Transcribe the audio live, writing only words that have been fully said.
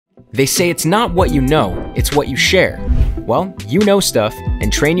They say it's not what you know, it's what you share. Well, you know stuff,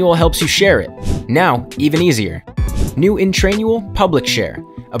 and Trainual helps you share it. Now, even easier. New in Trainual Public Share,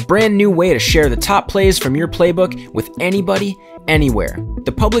 a brand new way to share the top plays from your playbook with anybody, anywhere.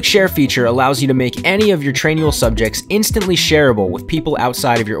 The Public Share feature allows you to make any of your Trainual subjects instantly shareable with people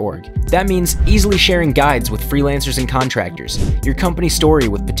outside of your org. That means easily sharing guides with freelancers and contractors, your company story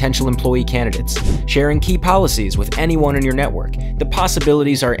with potential employee candidates, sharing key policies with anyone in your network. The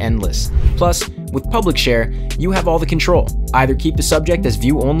possibilities are endless. Plus, with Public Share, you have all the control. Either keep the subject as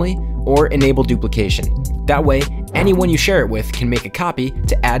view only or enable duplication. That way, anyone you share it with can make a copy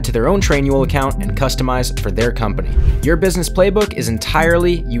to add to their own Trainual account and customize for their company. Your business playbook is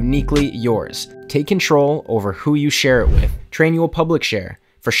entirely, uniquely yours. Take control over who you share it with. Trainual Public Share,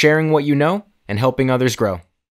 for sharing what you know and helping others grow.